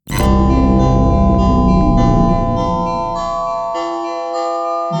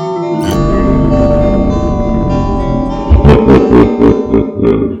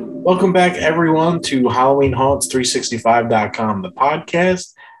Welcome back, everyone, to HalloweenHaunts365.com, the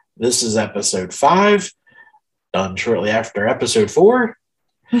podcast. This is episode 5, done shortly after episode 4.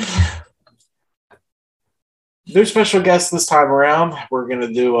 No special guests this time around. We're going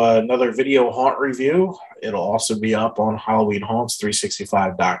to do another video haunt review. It'll also be up on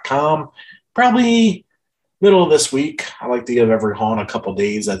HalloweenHaunts365.com, probably middle of this week. I like to give every haunt a couple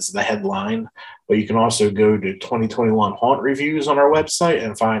days. That's the headline. But you can also go to 2021 haunt reviews on our website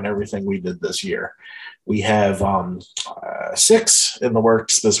and find everything we did this year. We have 6 in the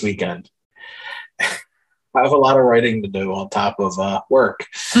works this weekend. I have a lot of writing to do on top of work.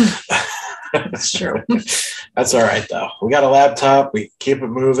 That's true. That's all right, though. We got a laptop. We keep it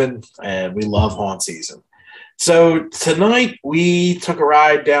moving, and we love haunt season. So tonight we took a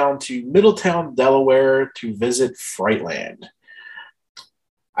ride down to Middletown, Delaware to visit Frightland.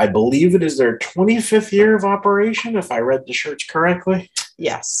 I believe it is their 25th year of operation, if I read the shirts correctly.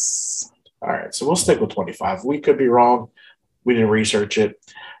 Yes. All right, so we'll stick with 25. We could be wrong. We didn't research it.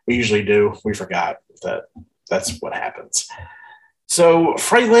 We usually do. We forgot that that's what happens. So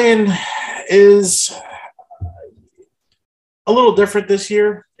Frightland is a little different this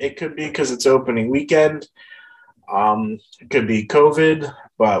year. It could be because it's opening weekend. It could be COVID,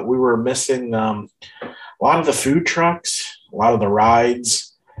 but we were missing a lot of the food trucks, a lot of the rides.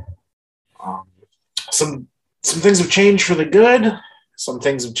 Some things have changed for the good. Some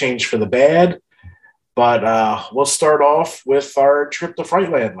things have changed for the bad. But we'll start off with our trip to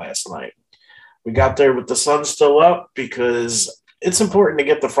Frightland last night. We got there with the sun still up because it's important to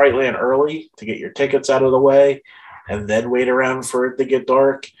get to Frightland early to get your tickets out of the way and then wait around for it to get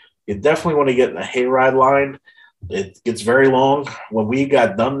dark. You definitely want to get in the hayride line. It gets very long. When we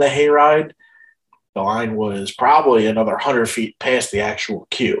got done the hayride, the line was probably another 100 feet past the actual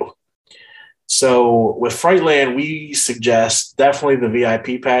queue. So with Frightland, we suggest definitely the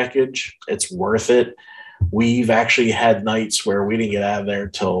VIP package. It's worth it. We've actually had nights where we didn't get out of there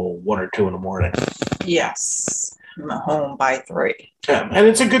till 1 or 2 in the morning. Yes. I'm home by 3. Yeah, and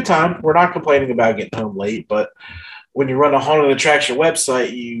it's a good time. We're not complaining about getting home late, but when you run a haunted attraction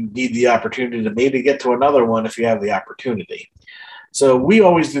website, you need the opportunity to maybe get to another one if you have the opportunity. So we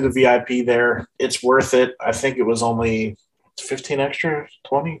always do the VIP there. It's worth it. I think it was only 15 extra,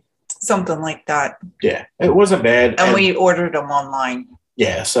 20? Something like that. Yeah, it wasn't bad. And we ordered them online.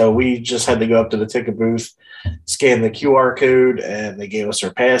 Yeah, so we just had to go up to the ticket booth, scan the QR code, and they gave us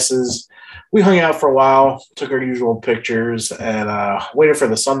our passes. We hung out for a while, took our usual pictures, and waited for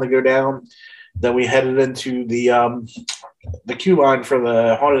the sun to go down. Then we headed into the queue line for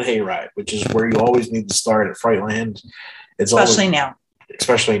the haunted hayride, which is where you always need to start at Frightland. Especially now.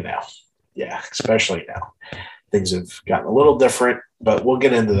 Yeah, especially now. Things have gotten a little different, but we'll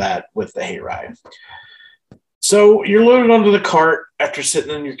get into that with the hayride. So you're loaded onto the cart after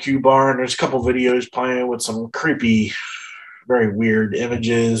sitting in your queue bar, and there's a couple videos playing with some creepy, very weird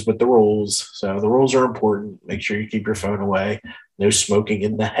images with the rules. So the rules are important. Make sure you keep your phone away. No smoking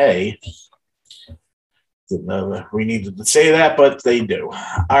in the hay. Didn't know that we needed to say that, but they do.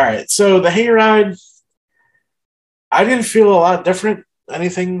 All right, so the hayride, I didn't feel a lot different,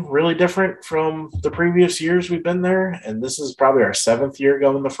 anything really different from the previous years we've been there, and this is probably our 7th year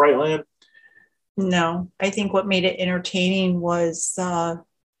going to Frightland. No, I think what made it entertaining was the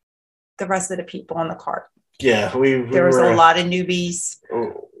rest of the people on the cart. Yeah, there was a lot of newbies.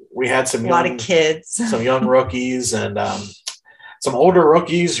 We had a lot of kids, some young rookies, and some older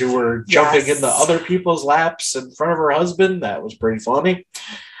rookies who were jumping into other people's laps in front of her husband. That was pretty funny.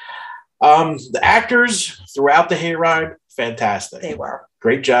 The actors throughout the hayride, fantastic. They were.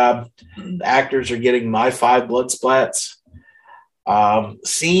 Great job. The actors are getting my 5 blood splats.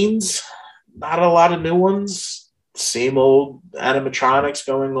 Scenes, not a lot of new ones. Same old animatronics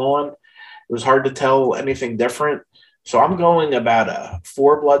going on. It was hard to tell anything different. So I'm going about a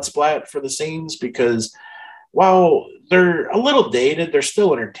 4 blood splat for the scenes because while they're a little dated, they're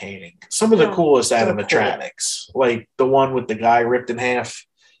still entertaining. Some of the coolest animatronics, like the one with the guy ripped in half,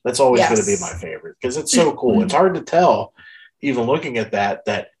 that's always going to be my favorite because it's so cool. It's hard to tell, even looking at that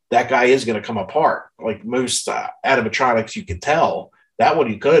guy is going to come apart. Like most animatronics, you can tell. That one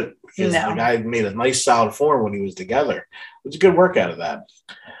you could because the guy made a nice solid form when he was together. It was a good work out of that.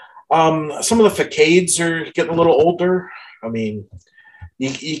 Some of the facades are getting a little older. I mean,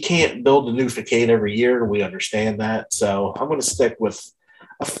 you can't build a new facade every year. We understand that. So I'm going to stick with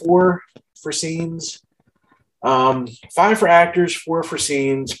a 4 for scenes. 5 for actors, 4 for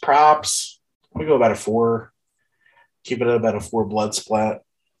scenes. Props, we go about a 4. Keep it at about a 4 blood splat.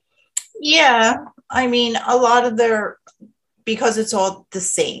 Yeah, I mean, a lot of because it's all the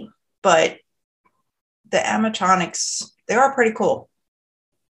same, but the animatronics, they are pretty cool.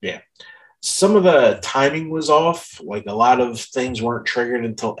 Yeah. Some of the timing was off. Like a lot of things weren't triggered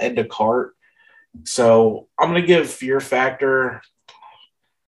until end of cart. So I'm going to give Fear Factor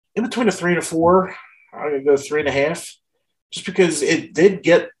in between a 3 to 4. I'm going to go 3.5, just because it did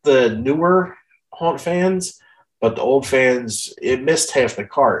get the newer Haunt fans, but the old fans, it missed half the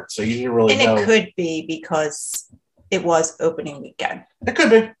cart. So you didn't really know. And it could be because it was opening weekend. It could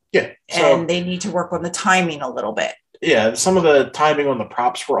be, yeah. And they need to work on the timing a little bit. Yeah, some of the timing on the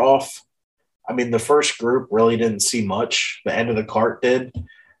props were off. I mean, the first group really didn't see much. The end of the cart did.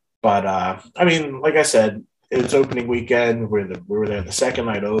 But, I mean, like I said, it's opening weekend. We were there the second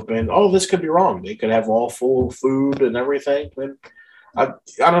night open. Oh, this could be wrong. They could have all full food and everything. And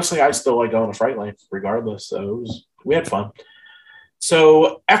honestly, I still like going to Frightland regardless. So we had fun.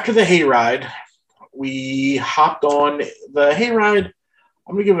 So after the hayride, we hopped on the hayride.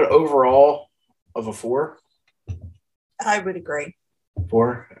 I'm going to give it overall of a 4. I would agree.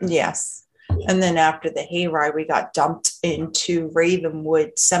 4? Yes. And then after the hayride, we got dumped into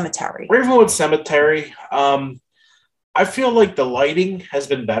Ravenwood Cemetery. Ravenwood Cemetery. I feel like the lighting has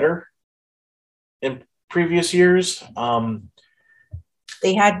been better in previous years.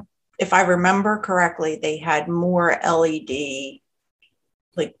 They had, if I remember correctly, they had more LED,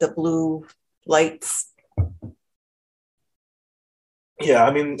 like the blue lights. Yeah,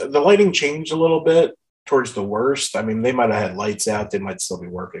 I mean, the lighting changed a little bit towards the worst. I mean, they might have had lights out. They might still be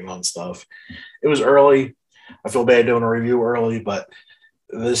working on stuff. It was early. I feel bad doing a review early, but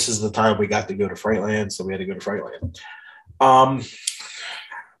this is the time we got to go to Frightland, so we had to go to Frightland.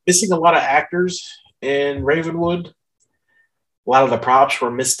 Missing a lot of actors in Ravenwood. A lot of the props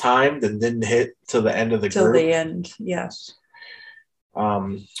were mistimed and didn't hit to the end of the group. Till the end, yes.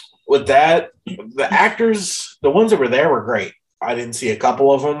 With that, the actors, the ones that were there were great. I didn't see a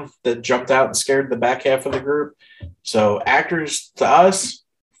couple of them that jumped out and scared the back half of the group. So actors, to us,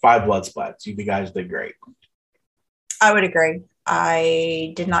 5 blood splats. You guys did great. I would agree.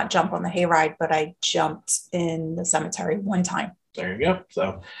 I did not jump on the hayride, but I jumped in the cemetery one time. There you go.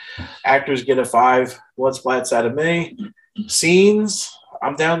 So actors get a 5 blood splats out of me. Scenes,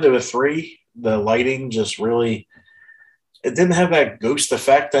 I'm down to a 3. The lighting just really, it didn't have that ghost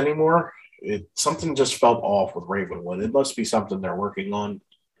effect anymore. Something just felt off with Ravenwood. It must be something they're working on.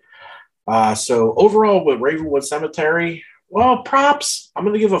 So overall with Ravenwood Cemetery, well, props, I'm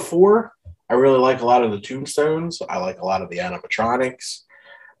going to give a 4. I really like a lot of the tombstones. I like a lot of the animatronics.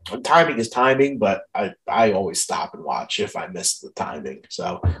 Timing is timing, but I always stop and watch if I miss the timing.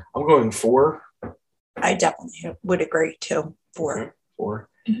 So I'm going 4. I definitely would agree too. 4. Okay, 4.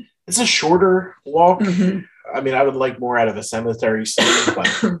 It's a shorter walk. Mm-hmm. I mean, I would like more out of the cemetery scene,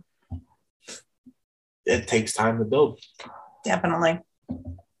 but it takes time to build. Definitely.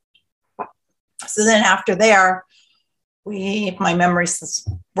 So then after there, if my memory's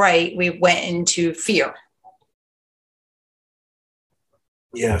right, we went into Fear.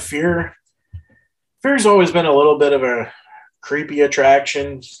 Yeah, Fear's always been a little bit of a creepy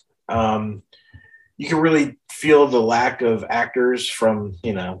attraction. You can really feel the lack of actors from,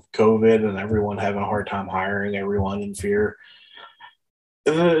 COVID and everyone having a hard time hiring everyone in Fear.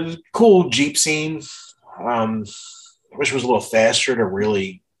 Cool Jeep scene. Wish it was a little faster to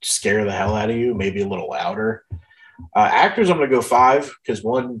really scare the hell out of you, maybe a little louder. Actors, I'm going to go 5 because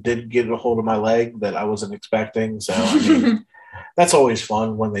one did get a hold of my leg that I wasn't expecting. So, I mean, that's always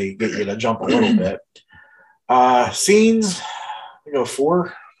fun when they get you to jump a little bit. Scenes, I go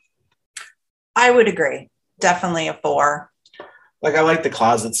 4. I would agree. Definitely a 4. Like, I like the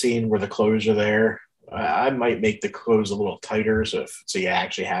closet scene where the clothes are there. I might make the clothes a little tighter so you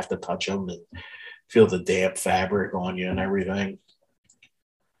actually have to touch them and feel the damp fabric on you and everything.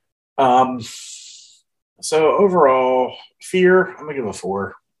 So overall, Fear, I'm gonna give a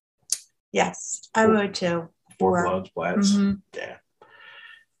 4. Yes, I would too. 4 blood splats. Mm-hmm. Yeah.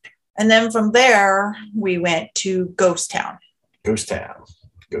 And then from there, we went to Ghost Town. Ghost Town's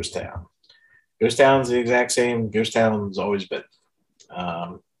the exact same. Ghost Town's always been.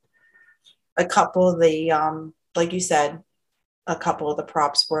 A couple of the, like you said, a couple of the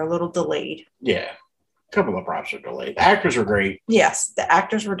props were a little delayed. Yeah, a couple of props are delayed. The actors were great. Yes, the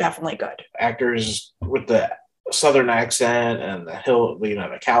actors were definitely good. Actors with the Southern accent and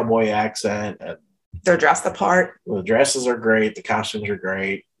the cowboy accent. And they're dressed the part. The dresses are great. The costumes are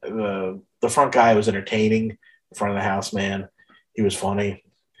great. The front guy was entertaining. The front of the house man, he was funny.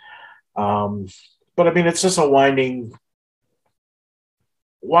 But I mean, it's just a winding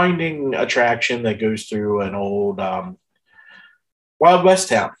attraction that goes through an old Wild West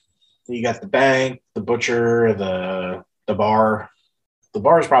town. You got the bank, the butcher, the bar. The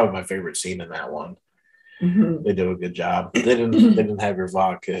bar is probably my favorite scene in that one. They do a good job. They didn't have your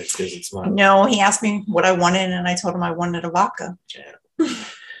vodka because it's not. No, he asked me what I wanted, and I told him I wanted a vodka. Yeah.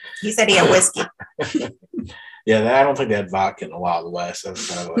 He said he had whiskey. Yeah, I don't think they had vodka in the Wild West. That's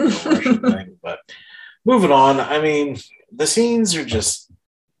kind of like a Russian thing. But moving on, I mean, the scenes are just,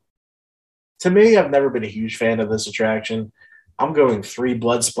 to me, I've never been a huge fan of this attraction. I'm going 3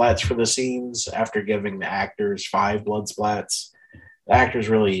 blood splats for the scenes after giving the actors 5 blood splats. The actors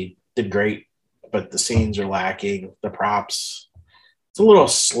really did great, but the scenes are lacking. The props, it's a little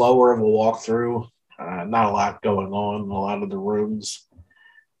slower of a walkthrough. Not a lot going on in a lot of the rooms.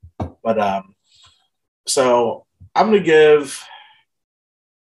 But so I'm going to give,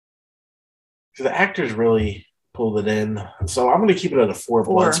 because the actors really pulled it in. So I'm going to keep it at a 4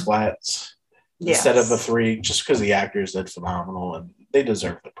 blood splats instead of a 3, just because the actors did phenomenal and they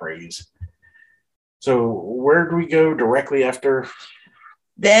deserve the praise. So where do we go directly after?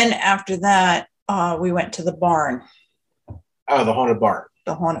 Then after that, we went to the barn. Oh, the Haunted Barn.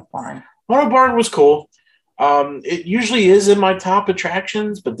 The Haunted Barn. Haunted Barn was cool. It usually is in my top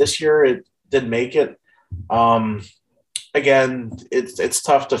attractions, but this year it didn't make it. Again, it's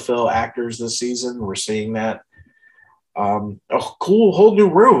tough to fill actors this season. We're seeing that. A cool whole new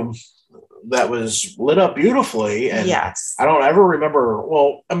room that was lit up beautifully. And yes. I don't ever remember.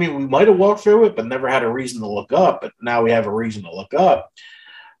 Well, I mean, we might have walked through it, but never had a reason to look up. But now we have a reason to look up.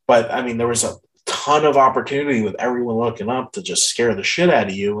 But I mean, there was a ton of opportunity with everyone looking up to just scare the shit out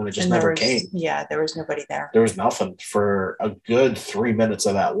of you, and it just never came. Yeah, there was nobody there. There was nothing for a good 3 minutes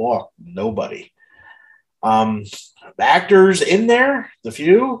of that walk. Nobody. The actors in there,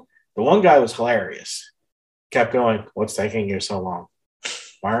 the one guy was hilarious. Kept going, what's taking you so long?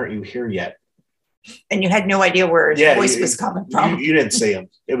 Why aren't you here yet? And you had no idea where his voice was coming from. You didn't see him.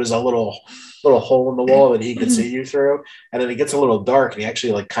 It was a little hole in the wall that he could see you through. And then it gets a little dark and he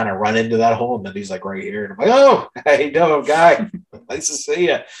actually like kind of run into that hole. And then he's like right here. And I'm like, oh, hey, no, guy. Nice to see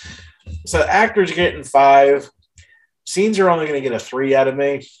you. So actors are getting 5. Scenes are only going to get a 3 out of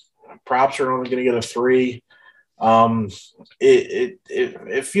me. Props are only going to get a 3.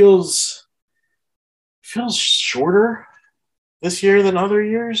 It feels shorter this year than other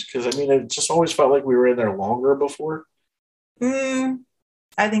years, because I mean, it just always felt like we were in there longer before. I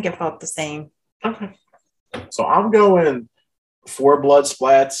think it felt the same. Okay, so I'm going 4 blood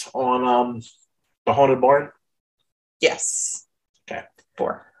splats on the Haunted Barn. Yes. Okay,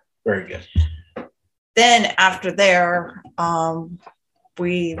 4. Very good. Then after there,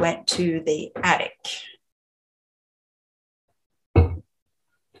 we went to the attic. The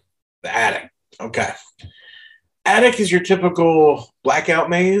attic. Okay. Attic is your typical blackout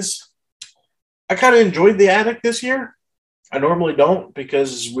maze. I kind of enjoyed the attic this year. I normally don't,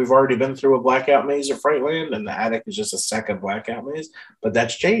 because we've already been through a blackout maze at Frightland, and the attic is just a second blackout maze, but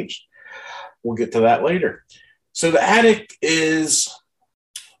that's changed. We'll get to that later. So the attic is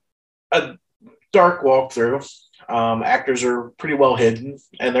a dark walkthrough. Actors are pretty well hidden,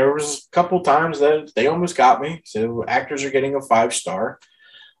 and there was a couple times that they almost got me. So actors are getting a 5-star.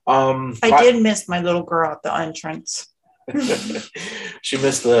 I did miss my little girl at the entrance. She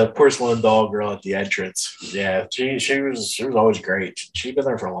missed the porcelain doll girl at the entrance. Yeah, she was always great. She'd been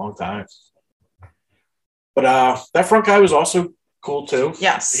there for a long time. But that front guy was also cool too.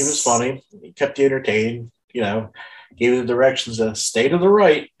 Yes, he was funny. He kept you entertained. You know, gave you the directions to stay to the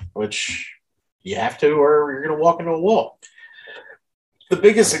right, which you have to, or you're going to walk into a wall. The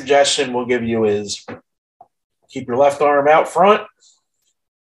biggest suggestion we'll give you is keep your left arm out front.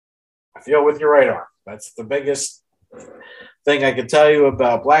 Feel with your right arm. That's the biggest thing I can tell you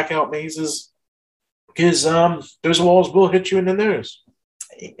about blackout mazes, because those walls will hit you in the nose.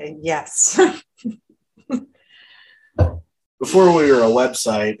 Yes. Before we were a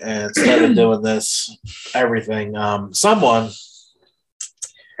website and started doing this, everything, someone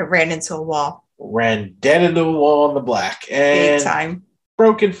ran into a wall. Ran dead into a wall in the black. And big time.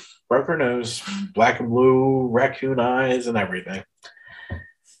 Broke her nose. Black and blue, raccoon eyes, and everything.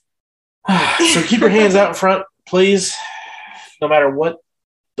 So keep your hands out in front, please, no matter what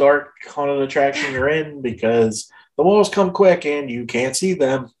dark haunted attraction you're in, because the walls come quick and you can't see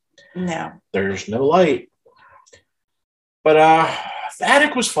them. No. There's no light. But the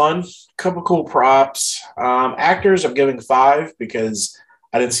attic was fun. A couple cool props. Actors, I'm giving 5 because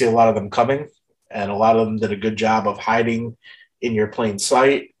I didn't see a lot of them coming, and a lot of them did a good job of hiding in your plain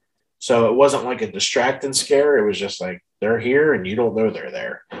sight. So it wasn't like a distracting scare. It was just like they're here and you don't know they're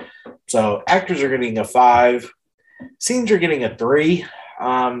there. So actors are getting a 5. Scenes are getting a 3.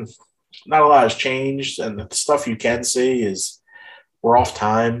 Not a lot has changed, and the stuff you can see is we're off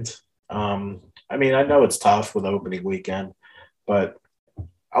timed. I mean, I know it's tough with opening weekend, but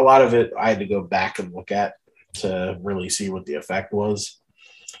a lot of it I had to go back and look at to really see what the effect was.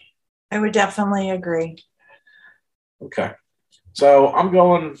 I would definitely agree. Okay. So I'm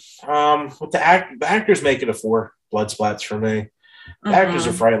going with the actors make it a 4 blood splats for me. The actors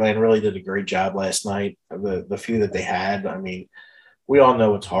of Frightland really did a great job last night. The few that they had, I mean, we all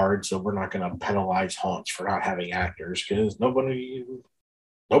know it's hard, so we're not going to penalize haunts for not having actors because nobody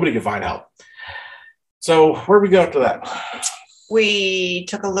can find help. So where we go after that? We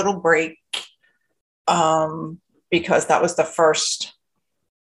took a little break because that was the first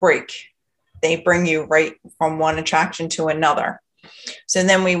break. They bring you right from one attraction to another. So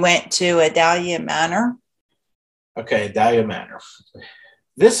then we went to Adalia Manor. Okay, Adalia Manor.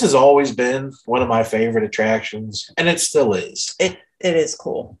 This has always been one of my favorite attractions, and it still is. It is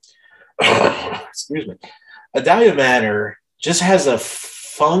cool. Excuse me. Adalia Manor just has a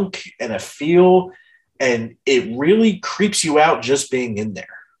funk and a feel, and it really creeps you out just being in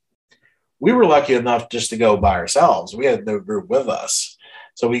there. We were lucky enough just to go by ourselves. We had no group with us.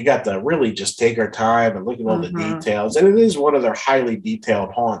 So we got to really just take our time and look at all the details. And it is one of their highly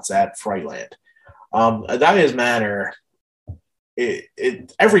detailed haunts at Frightland. Adalia's Manor,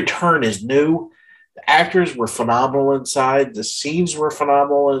 every turn is new. The actors were phenomenal inside. The scenes were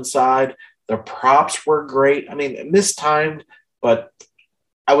phenomenal inside. The props were great. I mean, mistimed, but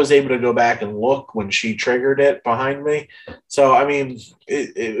I was able to go back and look when she triggered it behind me. So, I mean,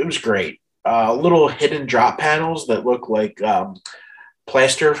 it was great. Little hidden drop panels that look like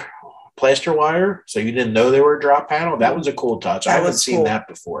plaster wire, so you didn't know they were a drop panel. That was a cool touch. I haven't seen that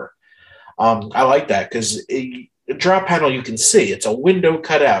before. I like that because a drop panel you can see. It's a window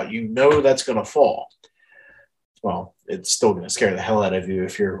cut out. You know that's going to fall. Well, it's still going to scare the hell out of you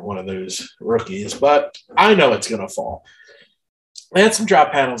if you're one of those rookies, but I know it's going to fall. They had some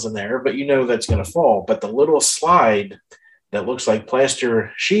drop panels in there, but you know that's going to fall. But the little slide that looks like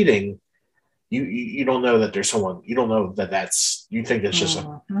plaster sheeting, you don't know that there's someone. You don't know that that's. You think it's just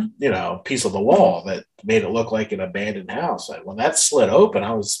a piece of the wall that made it look like an abandoned house. And when that slid open,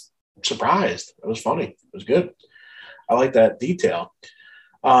 I was surprised. It was funny. It was good. I like that detail.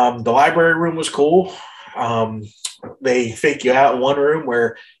 The library room was cool. They fake you out in one room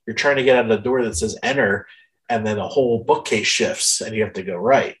where you're trying to get out of the door that says enter, and then a whole bookcase shifts and you have to go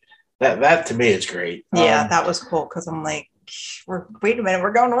right. That to me is great. Yeah, that was cool because I'm like, wait a minute,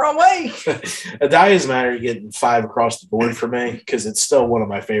 we're going the wrong way. Adalia's Manor getting 5 across the board for me because it's still one of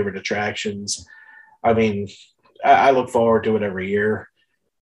my favorite attractions. I mean, I look forward to it every year.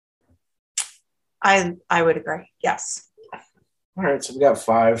 I would agree. Yes. All right, so we got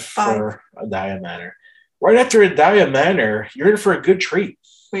 5 for Adalia Manor. Right after Adalia Manor, you're in for a good treat.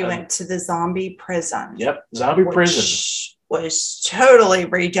 We went to the zombie prison. Yep, zombie prison was totally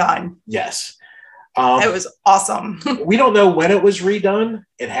redone. Yes. It was awesome. We don't know when it was redone.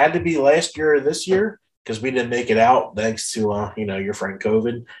 It had to be last year or this year because we didn't make it out thanks to your friend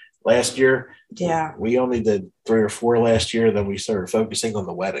COVID last year. Yeah. We only did 3 or 4 last year. Then we started focusing on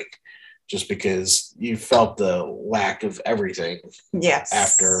the wedding just because you felt the lack of everything. Yes.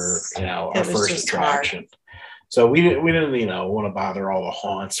 After, our first attraction. Hard. So we didn't, want to bother all the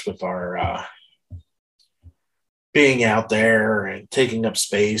haunts with our being out there and taking up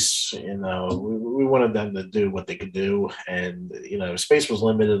space. We wanted them to do what they could do. And, space was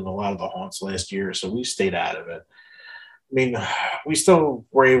limited in a lot of the haunts last year. So we stayed out of it. I mean, we still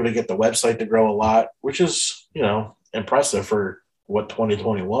were able to get the website to grow a lot, which is, impressive for what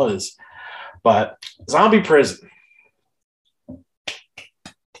 2020 was. But zombie prison.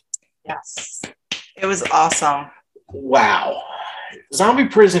 Yes. It was awesome. Wow. Zombie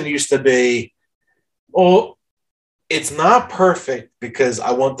prison used to be, it's not perfect because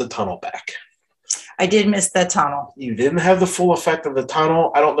I want the tunnel back. I did miss the tunnel. You didn't have the full effect of the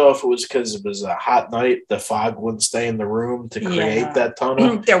tunnel. I don't know if it was because it was a hot night. The fog wouldn't stay in the room to create that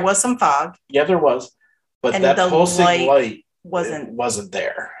tunnel. There was some fog. Yeah, there was. But that pulsing light wasn't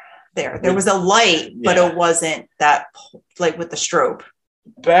there. There was a light, but it wasn't that, like with the strobe.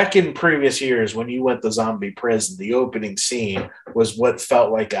 Back in previous years, when you went to zombie prison, the opening scene was what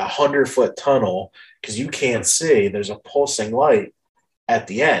felt like a 100-foot tunnel because you can't see. There's a pulsing light at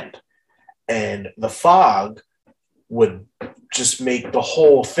the end. And the fog would just make the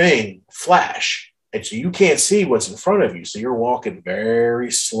whole thing flash. And so you can't see what's in front of you. So you're walking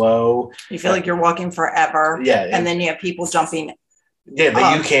very slow. You feel like you're walking forever. Yeah. And then you have people jumping. Yeah,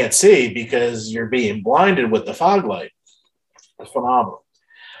 that you can't see because you're being blinded with the fog light. It's phenomenal.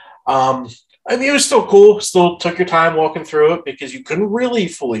 I mean, it was still cool. Still took your time walking through it because you couldn't really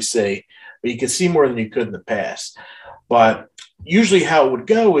fully see, but you could see more than you could in the past. But usually how it would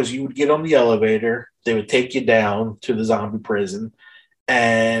go is you would get on the elevator. They would take you down to the zombie prison.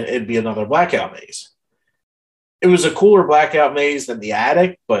 and it'd be another blackout maze. It was a cooler blackout maze than the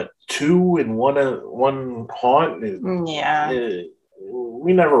attic, but two in one haunt. We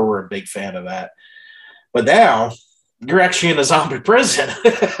never were a big fan of that. But now you're actually in a zombie prison.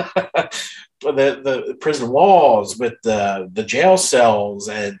 the prison walls with the jail cells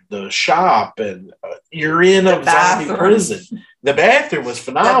and the shop, and you're in a zombie prison. The bathroom was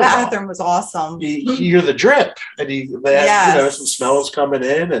phenomenal. The bathroom was awesome. You hear the drip, and some smells coming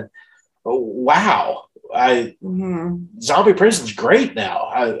in, and wow. Zombie prison's great now.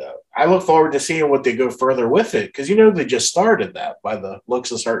 I look forward to seeing what they go further with it, because they just started that by the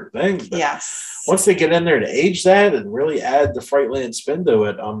looks of certain things. But yes. Once they get in there to age that and really add the Frightland spin to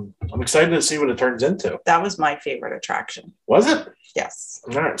it, I'm excited to see what it turns into. That was my favorite attraction. Was it? Yes.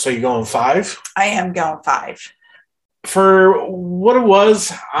 All right. So you're going 5? I am going 5. For what it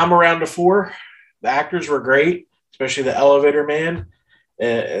was, I'm around a 4. The actors were great, especially the elevator man.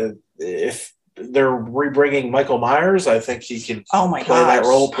 If they're rebringing Michael Myers, I think he can play that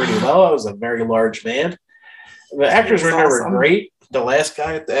role pretty well. I was a very large man. The actors were never great. The last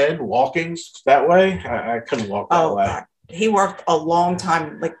guy at the end walking that way, I couldn't walk that way. God. He worked a long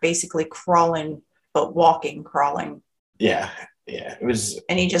time, like basically crawling, but crawling. Yeah. It was,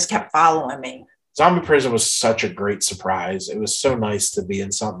 and he just kept following me. Zombie Prison was such a great surprise. It was so nice to be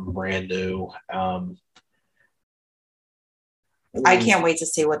in something brand new. I can't wait to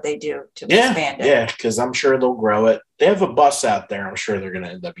see what they do to expand it. Yeah, because I'm sure they'll grow it. They have a bus out there. I'm sure they're going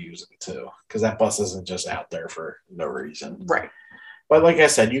to end up using it too, because that bus isn't just out there for no reason. Right. But like I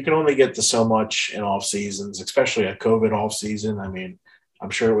said, you can only get to so much in off seasons, especially a COVID off season. I mean, I'm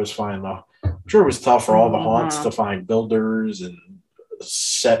sure it was fine though. I'm sure it was tough for all the haunts to find builders and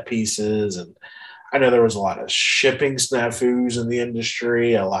set pieces. And I know there was a lot of shipping snafus in the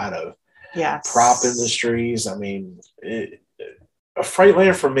industry, a lot of prop industries. I mean, a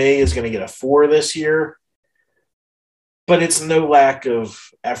Frightland for me is going to get a 4 this year, but it's no lack of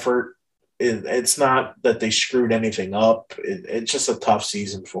effort. It's not that they screwed anything up. It's just a tough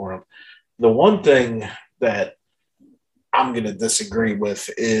season for them. The one thing that I'm going to disagree with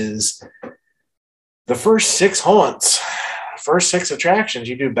is the first 6 haunts, first 6 attractions,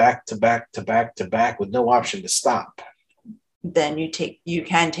 you do back to back to back to back with no option to stop. Then you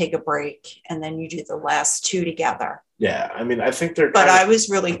can take a break, and then you do the last 2 together. Yeah, I mean, I think they're. But I was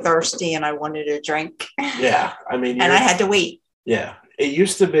really thirsty, and I wanted a drink. Yeah, I mean, and I had to wait. Yeah, it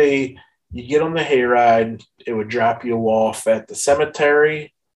used to be you get on the hayride, it would drop you off at the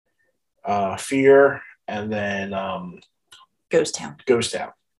cemetery, Fear, and then Ghost Town,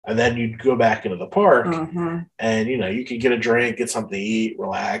 and then you'd go back into the park, and you could get a drink, get something to eat,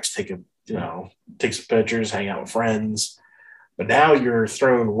 relax, take some pictures, hang out with friends. But now you're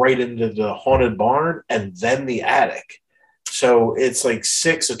thrown right into the haunted barn and then the attic. So it's like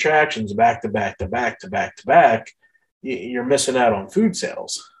 6 attractions back to back to back to back to back. You're missing out on food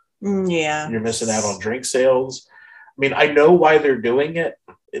sales. Yeah. You're missing out on drink sales. I mean, I know why they're doing it.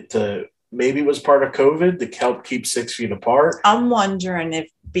 Maybe it was part of COVID to help keep 6 feet apart. I'm wondering if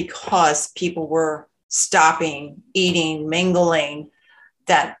because people were stopping, eating, mingling,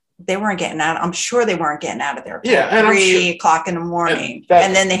 that they weren't getting out. I'm sure they weren't getting out of there at 3 o'clock in the morning.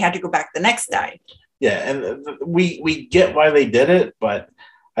 And then they had to go back the next day. Yeah, and we get why they did it, but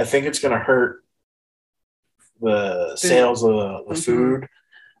I think it's going to hurt the sales of the food.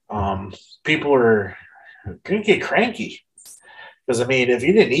 People are going to get cranky. Because, I mean, if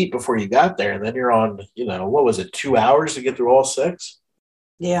you didn't eat before you got there, and then you're on, what was it, 2 hours to get through all 6?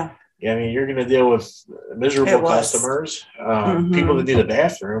 Yeah. I mean, you're going to deal with miserable customers, people that need a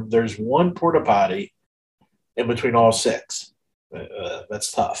bathroom. There's 1 porta potty in between all 6.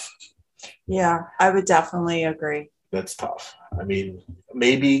 That's tough. Yeah, I would definitely agree. That's tough. I mean,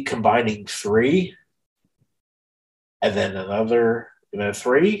 maybe combining 3 and then another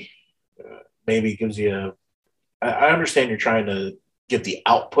 3 maybe gives you I understand you're trying to get the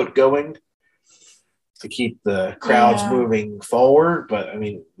output going to keep the crowds moving forward, but I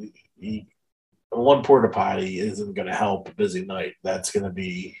mean, 1 porta potty isn't going to help a busy night. That's going to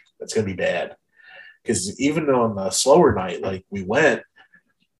be bad. Because even on the slower night, like we went,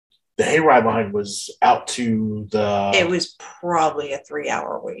 the hayride line was out to the. It was probably a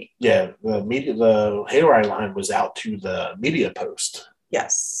 3-hour wait. Yeah, the hayride line was out to the media post.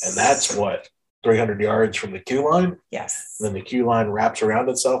 Yes, and that's what 300 yards from the queue line. Yes, and then the queue line wraps around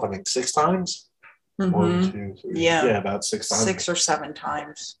itself. I think 6 times. 1, 2, 3. Yeah, about 6 times. 6 or 7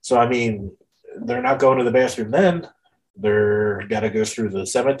 times. So I mean, they're not going to the bathroom then. They're got to go through the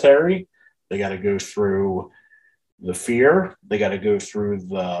cemetery. They got to go through the Fear. They got to go through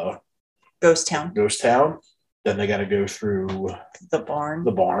the Ghost Town. Then they got to go through the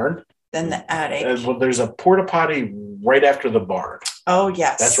barn. Then the attic. And, well, there's a porta potty right after the barn. Oh,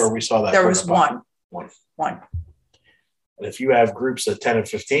 yes. That's where we saw that. There was one. And if you have groups of 10 and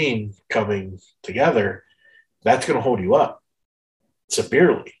 15 coming together, that's going to hold you up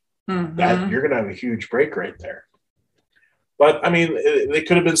severely. That you're going to have a huge break right there. But, I mean, it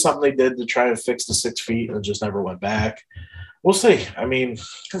could have been something they did to try and fix the 6 feet and it just never went back. We'll see. I mean,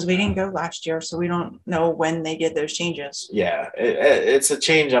 because we didn't go last year, so we don't know when they did those changes. Yeah, it's a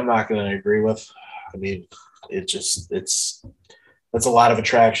change I'm not going to agree with. I mean, it's a lot of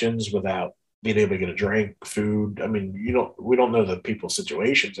attractions without being able to get a drink, food. I mean, we don't know the people's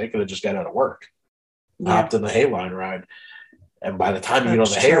situations. They could have just got out of work, hopped in the hayline ride, and by the time you get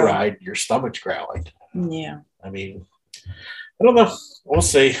on the hay ride, your stomach's growling. Yeah. I mean, I don't know. We'll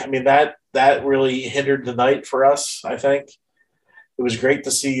see. I mean, that really hindered the night for us, I think. It was great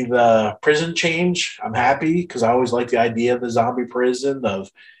to see the prison change. I'm happy because I always like the idea of the zombie prison,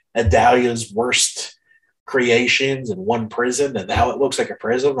 of Adalia's worst creations in one prison, and now it looks like a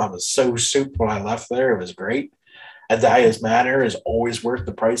prison. I was so souped when I left there. It was great. Adalia's Manor is always worth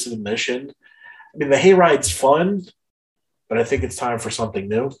the price of admission. I mean, the hayride's fun, but I think it's time for something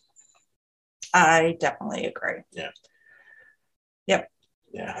new. I definitely agree. Yeah. Yep.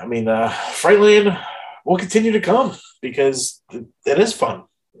 Yeah. I mean, Frightland will continue to come because it is fun.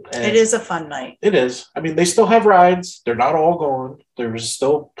 And it is a fun night. It is. I mean, they still have rides. They're not all gone. There's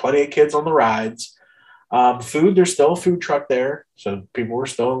still plenty of kids on the rides. Food, there's still a food truck there. So people were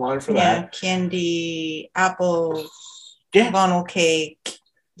still in line for that. Yeah, candy, apples, funnel cake.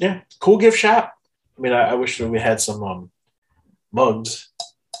 Yeah, cool gift shop. I mean, I wish we had some mugs.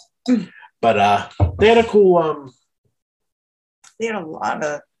 But they had a cool... they had a lot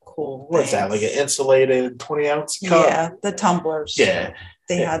of cool What's that, like an insulated 20-ounce cup? Yeah, the tumblers. Yeah.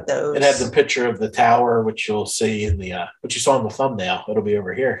 They had those. It had the picture of the tower, which you'll see in the which you saw in the thumbnail. It'll be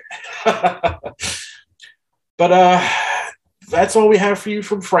over here. But that's all we have for you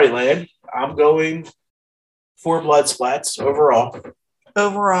from Frightland. I'm going 4 blood splats overall.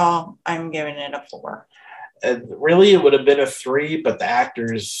 Overall, I'm giving it a 4. And really, it would have been a 3, but the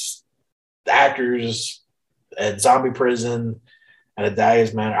actors at Zombie Prison and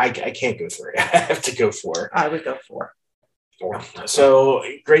Adalia's Manor, I can't go 3. I have to go 4. I would go 4. So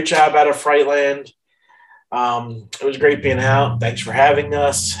great job out of Frightland. It was great being out. Thanks for having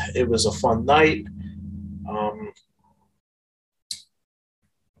us. It was a fun night.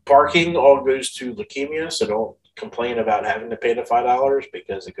 Parking all goes to leukemia, so don't complain about having to pay the $5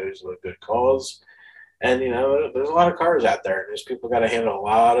 because it goes to a good cause. And, there's a lot of cars out there. There's people got to handle a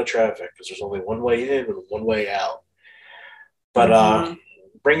lot of traffic because there's only one way in and one way out. But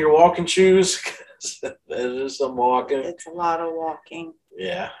bring your walking shoes. There's some walking. It's a lot of walking.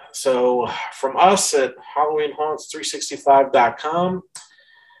 Yeah. So from us at HalloweenHaunts365.com,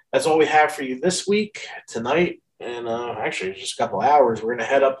 that's all we have for you this week, tonight. And actually, just a couple hours, we're going to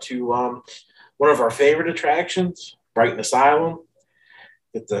head up to one of our favorite attractions, Brighton Asylum.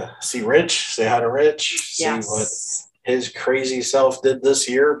 Get to see Rich, say hi to Rich, see what his crazy self did this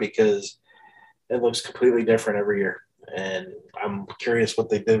year because it looks completely different every year. And I'm curious what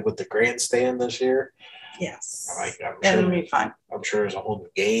they did with the grandstand this year. Yes. It'll be fun. I'm sure there's a whole new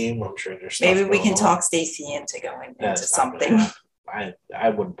game. I'm sure there's stuff maybe we can on. talk Stacy into going into something. I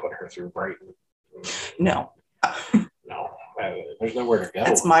wouldn't put her through Brighton. No. No. There's nowhere to go.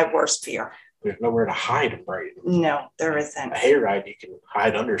 That's my worst fear. There's nowhere to hide in Brighton. No, there isn't. A hayride, you can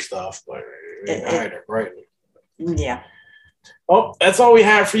hide under stuff, but you can hide in Brighton. Yeah. Well, that's all we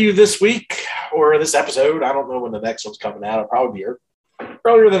have for you this week or this episode. I don't know when the next one's coming out. It'll probably be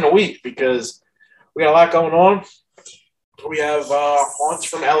earlier than a week because we got a lot going on. We have haunts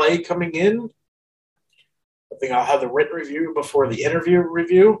from LA coming in. I think I'll have the written review before the interview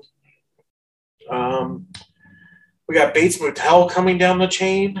review. We got Bates Motel coming down the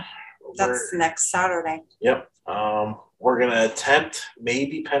chain. That's next Saturday. Yep. We're going to attempt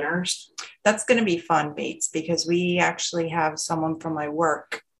maybe Penhurst. That's going to be fun, Bates, because we actually have someone from my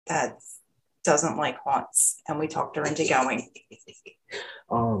work that doesn't like haunts, and we talked her into going.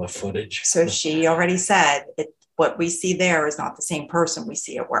 Oh, the footage. So she already said what we see there is not the same person we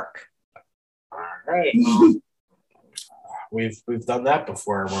see at work. All right. We've done that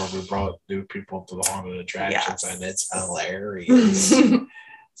before where we brought new people to the haunted attractions, and it's hilarious.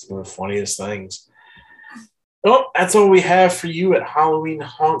 It's one of the funniest things. Well, that's all we have for you at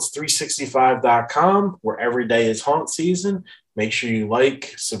HalloweenHaunts365.com, where every day is haunt season. Make sure you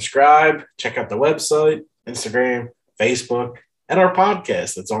like, subscribe, check out the website, Instagram, Facebook, and our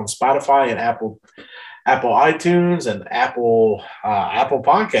podcast that's on Spotify and Apple iTunes and Apple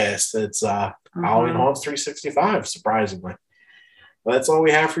Podcasts. It's Halloween Haunts 365, surprisingly. Well, that's all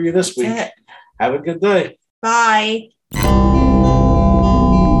we have for you this week. Have a good day. Bye.